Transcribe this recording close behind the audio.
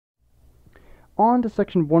on to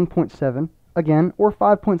section 1.7, again, or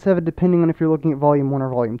 5.7, depending on if you're looking at volume 1 or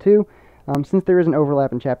volume 2, since there is an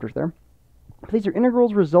overlap in chapters there. These are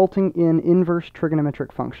integrals resulting in inverse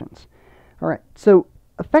trigonometric functions. Alright, so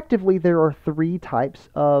effectively there are three types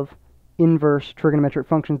of inverse trigonometric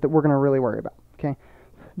functions that we're going to really worry about. Okay,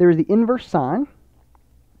 there is the inverse sine,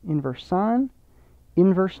 inverse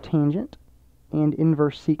tangent, and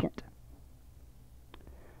inverse secant.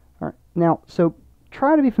 Alright, now, so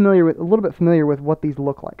try to be familiar with, a little bit familiar with what these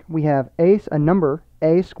look like. We have a number,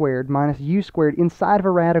 a squared minus u squared inside of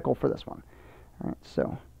a radical for this one. Alright,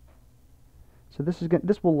 so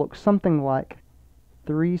this will look something like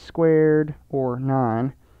 3 squared, or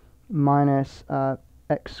 9, minus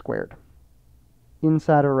x squared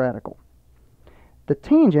inside of a radical. The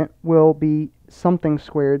tangent will be something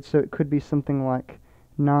squared, so it could be something like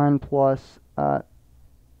 9 plus,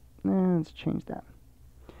 let's change that.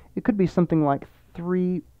 It could be something like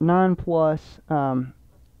 9 plus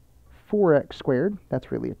 4x squared,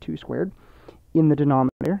 that's really a 2 squared, in the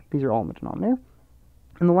denominator. These are all in the denominator.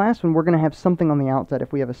 And the last one, we're going to have something on the outside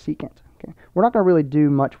if we have a secant. Okay? We're not going to really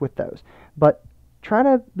do much with those, but try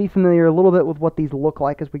to be familiar a little bit with what these look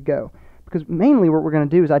like as we go, because mainly what we're going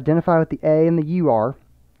to do is identify what the a and the u are,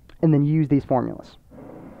 and then use these formulas.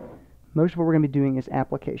 Most of what we're going to be doing is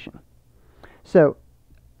application. So,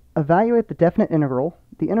 evaluate the definite integral,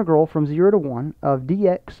 the integral from 0 to 1 of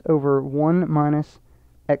dx over 1 minus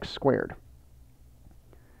x squared.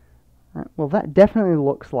 All right, well, that definitely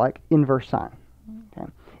looks like inverse sine. Okay.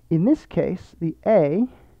 In this case, the a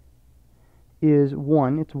is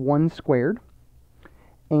 1, it's 1 squared,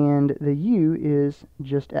 and the u is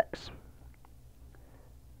just x.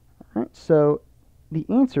 All right, so the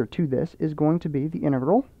answer to this is going to be the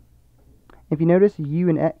integral. If you notice, u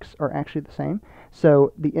and x are actually the same,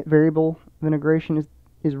 so the variable of integration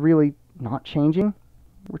is really not changing.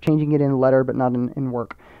 We're changing it in letter, but not in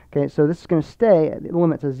work. Okay, so this is going to stay at the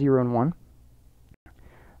limits of 0 and 1.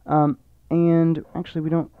 And actually,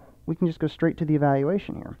 we can just go straight to the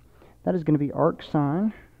evaluation here. That is going to be arc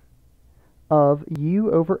sine of u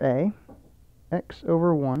over a, x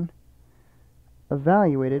over 1,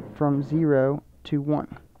 evaluated from 0 to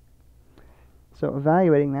 1. So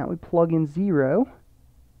evaluating that, we plug in 0,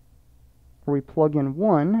 or we plug in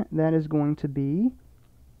 1, that is going to be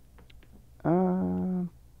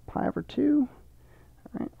pi over 2,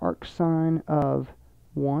 all right, arc sine of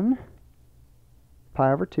 1,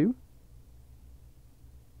 pi over 2,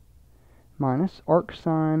 minus arc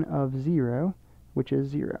sine of 0, which is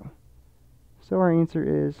 0. So our answer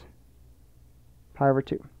is pi over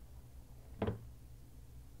 2.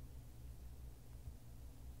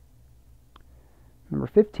 Number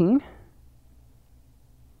 15.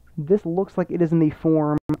 This looks like it is in the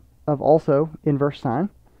form of also inverse sine.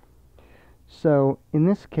 So in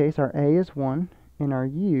this case, our a is 1, and our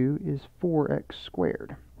u is 4x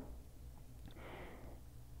squared.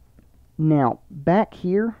 Now, back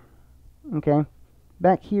here, okay,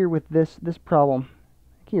 back here with this problem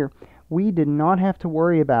here, we did not have to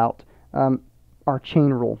worry about our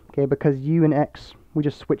chain rule, okay, because u and x, we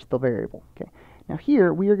just switched the variable, okay. Now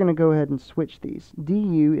here, we are going to go ahead and switch these.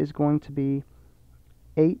 Du is going to be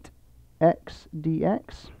 8x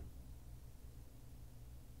dx.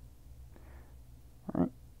 All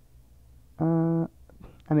right.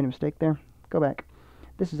 I made a mistake there. Go back.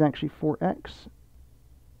 This is actually 4x,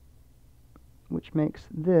 which makes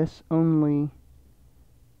this only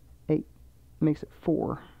 8. Makes it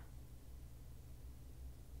 4.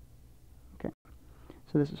 Okay.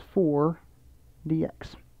 So this is 4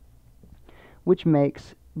 dx, which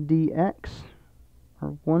makes dx,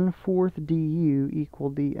 or 1/4 du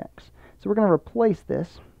equal dx. So we're going to replace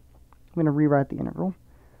this. I'm going to rewrite the integral.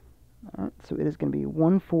 All right, so it is going to be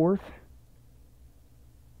 1/4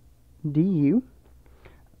 du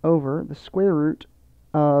over the square root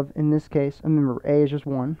of, in this case, remember a is just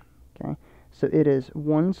 1, okay? So it is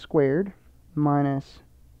 1 squared minus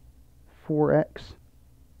 4x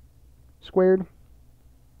squared.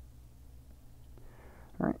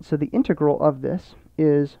 All right, so the integral of this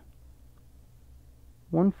is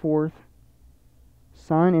 1/4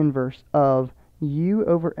 sine inverse of u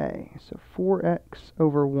over a, so 4x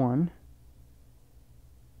over 1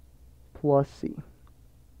 plus c.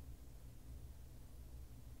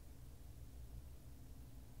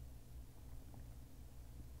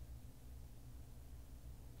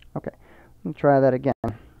 Okay, let me try that again.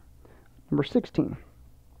 Number 16.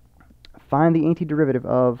 Find the antiderivative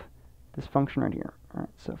of this function right here. All right,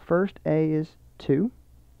 so first a is 2,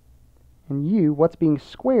 and u, what's being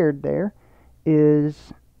squared there,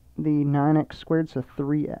 is the 9x squared, so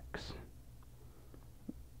 3x,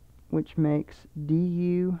 which makes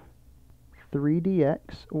du 3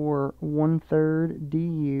 dx, or 1/3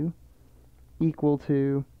 du equal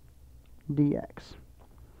to dx.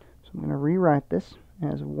 So I'm going to rewrite this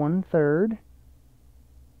as 1/3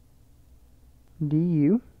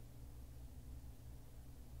 du,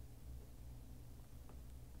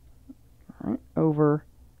 all right, over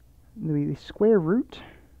the square root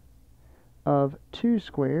of 2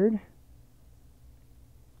 squared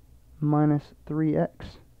minus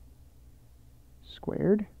 3x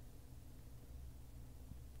squared,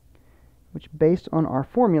 which based on our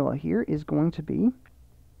formula here is going to be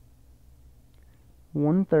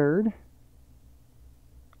 1/3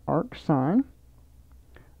 arc sine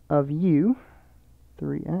of u,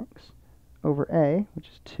 3x, over a, which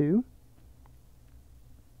is 2,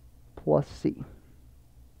 plus c.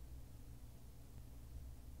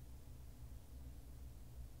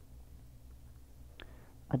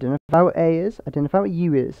 Identify what a is, identify what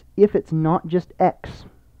u is. If it's not just x,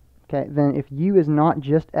 okay, then if u is not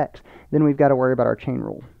just x, then we've got to worry about our chain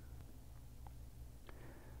rule.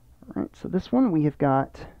 All right, so this one we have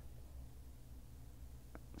got,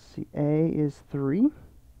 let's see, a is 3,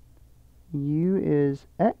 u is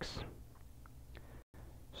x.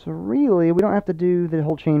 So really, we don't have to do the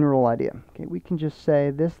whole chain rule idea. Okay, we can just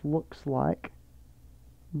say this looks like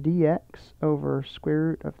dx over square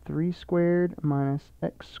root of 3 squared minus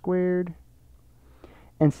x squared.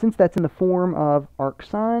 And since that's in the form of arc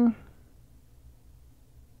sine,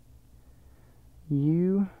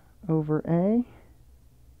 u over a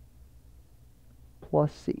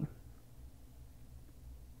plus c.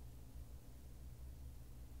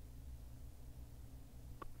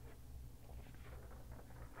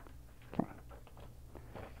 Okay.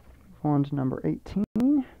 Move on to number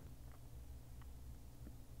 18.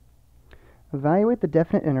 Evaluate the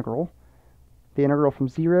definite integral, the integral from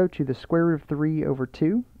 0 to the square root of 3 over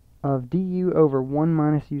 2 of du over 1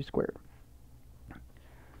 minus u squared.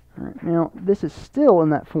 All right, now this is still in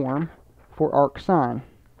that form for arc sine.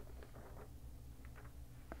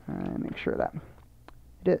 Make sure that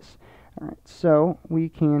it is. All right, so we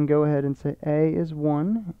can go ahead and say a is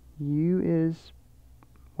 1, u is,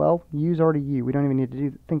 well, u is already u. We don't even need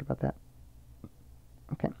to think about that.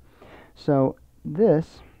 Okay, so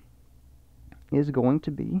this is going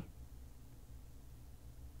to be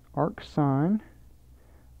arc sine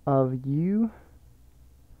of u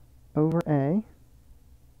over a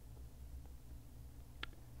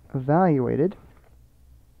evaluated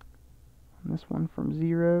on this one from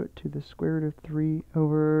 0 to the square root of 3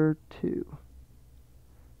 over 2.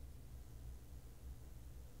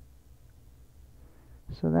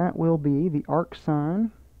 So that will be the arc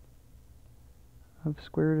sine of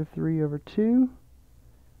square root of 3 over 2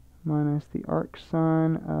 minus the arc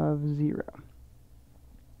sine of 0.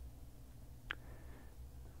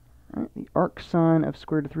 All right, the arc sine of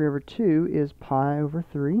square root of 3 over 2 is pi over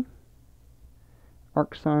 3.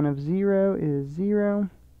 Arc sine of 0 is 0.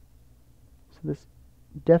 So this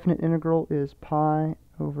definite integral is pi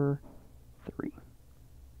over 3.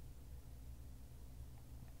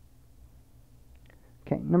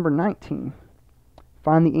 Okay, number 19.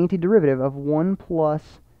 Find the antiderivative of 1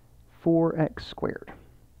 plus 4x squared.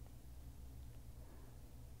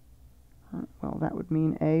 Well, that would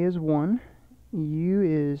mean a is 1, u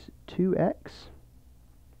is 2x,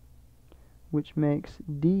 which makes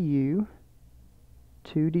du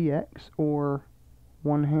 2 dx, or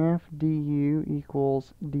 1/2 du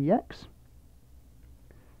equals dx.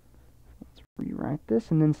 Let's rewrite this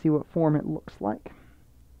and then see what form it looks like.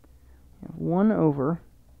 We have 1 over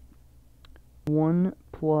 1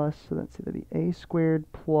 plus, so that's going to be a squared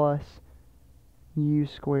plus u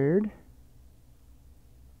squared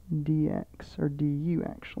dx, or du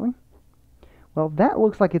actually. Well, that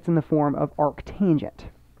looks like it's in the form of arctangent.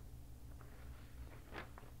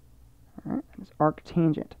 All right, it's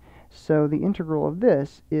arctangent. So the integral of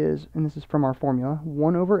this is, and this is from our formula,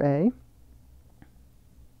 1 over a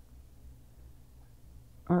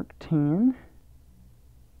arctan,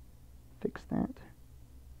 fix that,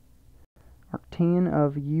 arctan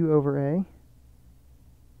of u over a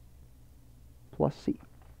plus c.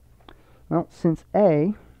 Well, since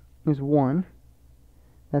a is 1,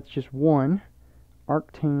 that's just 1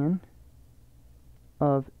 arctan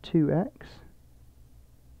of 2x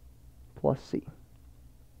plus c.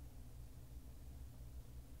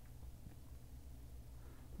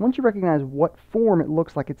 Once you recognize what form it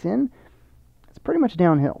looks like it's in, it's pretty much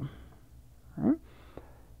downhill. All right?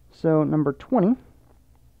 So number 20,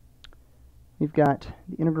 we've got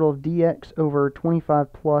the integral of dx over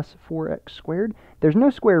 25 plus 4x squared. There's no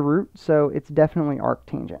square root, so it's definitely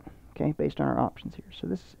arctangent, okay, based on our options here. So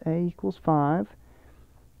this is a equals 5,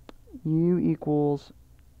 u equals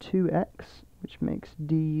 2x, which makes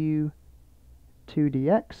du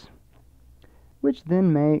 2dx, which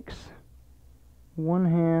then makes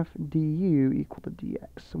 1/2 du equal to dx.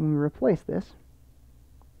 So when we replace this,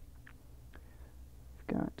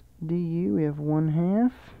 we've got du, we have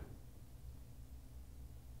 1/2.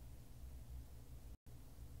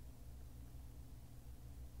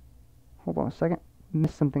 Hold on a second,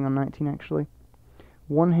 missed something on 19 actually.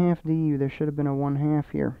 1/2 du, there should have been a 1/2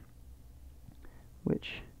 here,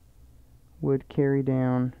 which would carry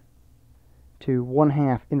down to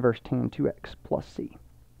 1/2 inverse tan 2x plus c.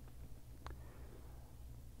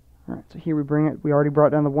 Alright, so here we already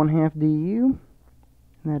brought down the 1/2 du,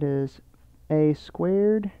 and that is a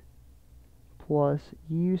squared plus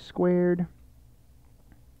u squared,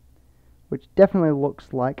 which definitely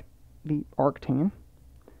looks like the arctan.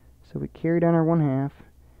 So we carry down our 1/2,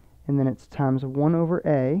 and then it's times 1 over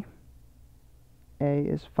a. A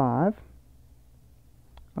is 5.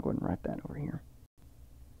 I'll go ahead and write that over here.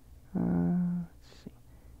 Let's see.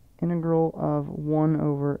 Integral of 1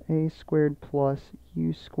 over a squared plus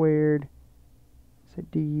u squared, so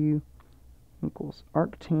du equals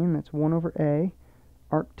arctan, that's 1 over a,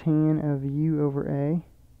 arctan of u over a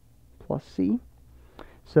plus c.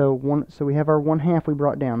 So we have our 1/2 we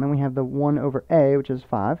brought down, then we have the 1 over a, which is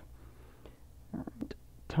 5. Alright,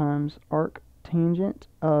 times arctangent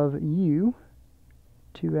of u,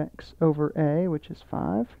 2x over a, which is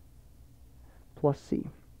 5, plus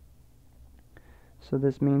c. So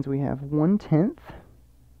this means we have 1/10.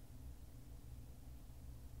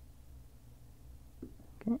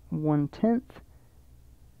 Okay, 1/10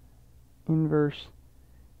 inverse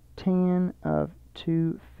tan of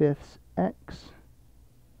 2/5 x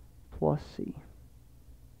plus c.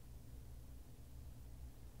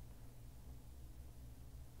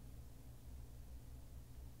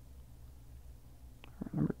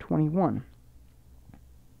 Number 21.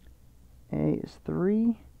 A is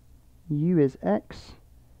 3, u is x.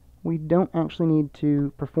 We don't actually need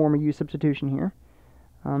to perform a u substitution here,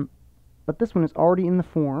 but this one is already in the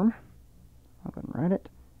form. I'll go ahead and write it.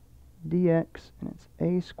 dx, and it's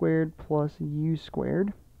a squared plus u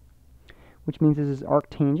squared, which means this is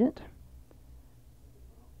arctangent.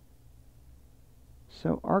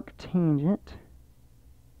 So arctangent,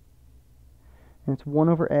 and it's 1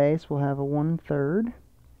 over a, so we'll have a 1/3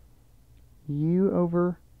 u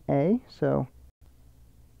over a, so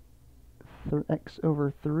x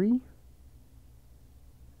over 3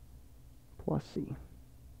 plus c.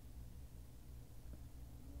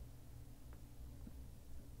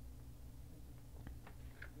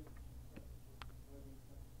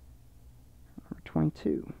 Number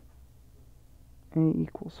 22. A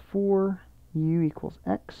equals 4, u equals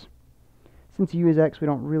x. Since u is x, we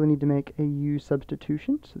don't really need to make a u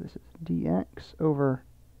substitution, so this is dx over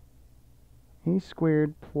a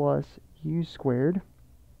squared plus u squared.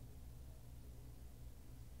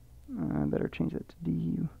 I better change that to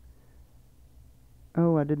du.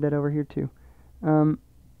 Oh, I did that over here too.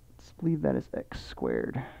 Let's leave that as x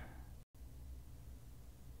squared.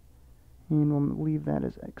 And we'll leave that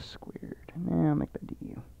as x squared. Now I'll make that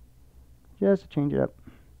du. Just to change it up.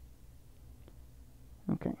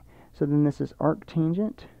 Okay, so then this is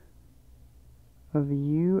arctangent of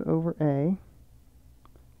u over a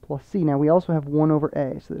plus c. Now we also have 1 over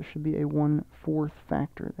a, so there should be a 1/4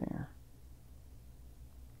 factor there.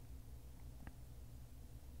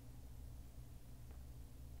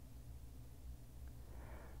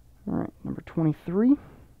 Alright, number 23.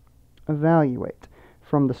 Evaluate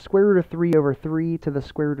from the square root of 3 over 3 to the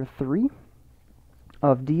square root of 3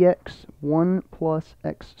 of dx 1 plus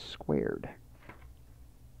x squared.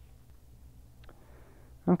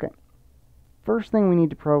 Okay, first thing we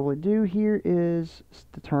need to probably do here is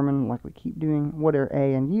determine, like we keep doing, what are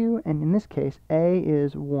a and u, and in this case a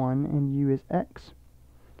is 1 and u is x.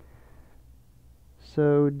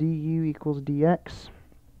 So du equals dx.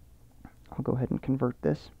 I'll go ahead and convert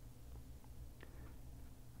this.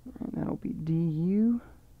 And that'll be du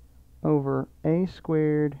over a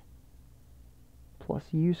squared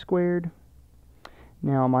plus u squared.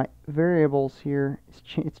 Now my variables here,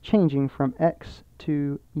 it's changing from x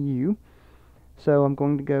to u. So I'm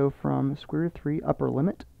going to go from square root of 3 upper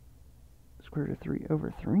limit, square root of 3 over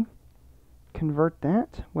 3. Convert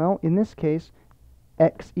that. Well, in this case,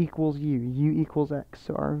 x equals u equals x.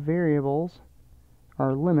 So our variables,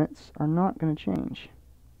 our limits, are not going to change.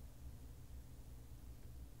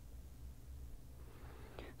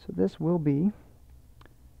 So this will be,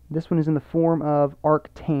 this one is in the form of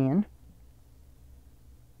arctan.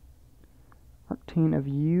 Arctan of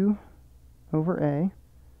u over a.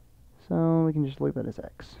 So we can just leave that as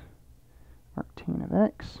x. Arctan of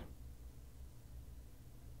x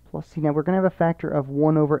plus c. Now we're going to have a factor of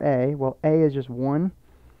 1 over a. Well, a is just 1,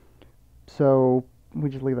 so we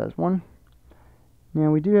just leave that as 1.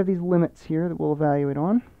 Now we do have these limits here that we'll evaluate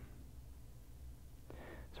on.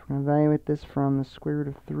 So we're going to evaluate this from the square root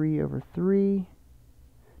of 3 over 3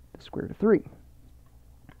 to the square root of 3.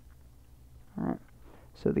 Alright,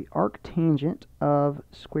 so the arctangent of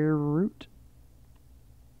square root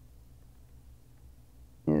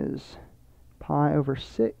is pi over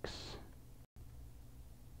 6.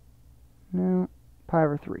 No, pi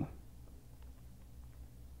over 3.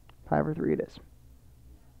 Pi over 3 it is.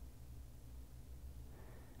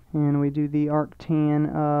 And we do the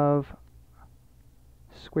arctan of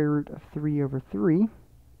square root of 3 over 3.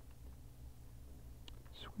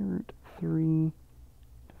 Square root of 3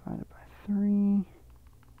 divided by 3.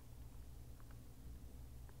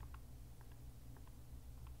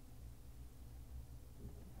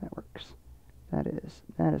 That works. That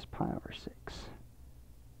is pi over 6.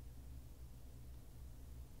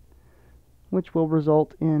 Which will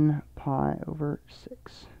result in pi over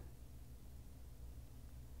 6.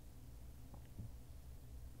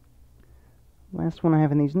 Last one I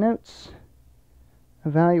have in these notes.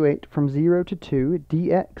 Evaluate from 0 to 2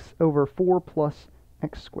 dx over 4 plus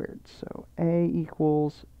x squared. So a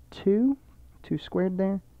equals 2 squared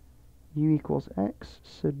there. U equals x,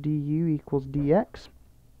 so du equals dx.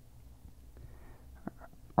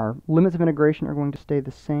 Our limits of integration are going to stay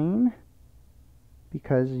the same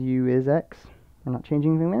because u is x. We're not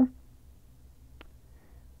changing anything there.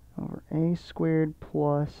 Over a squared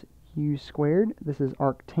plus u squared. This is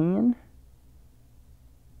arctan.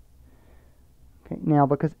 Okay, now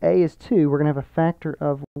because a is 2, we're going to have a factor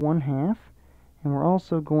of 1/2. And we're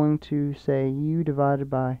also going to say u divided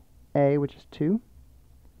by a, which is 2.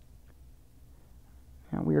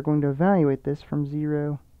 Now we are going to evaluate this from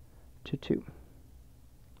 0 to 2.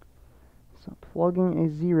 So plugging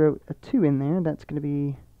a 2 in there, that's going to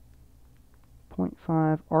be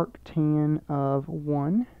 0.5 arctan of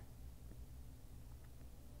 1.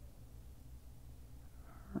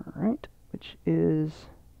 Alright, which is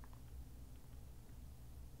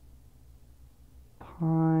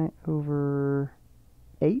pi over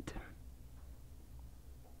 8.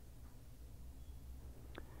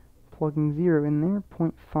 Plugging 0 in there,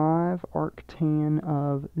 0.5 arctan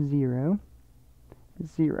of 0 is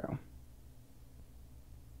 0.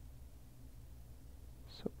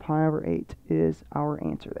 So pi over 8 is our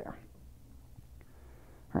answer there.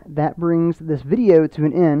 Alright, that brings this video to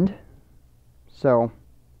an end. So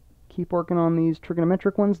keep working on these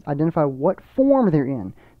trigonometric ones. Identify what form they're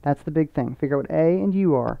in. That's the big thing. Figure out what a and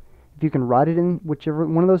u are. If you can write it in whichever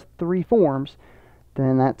one of those 3 forms,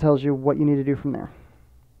 then that tells you what you need to do from there.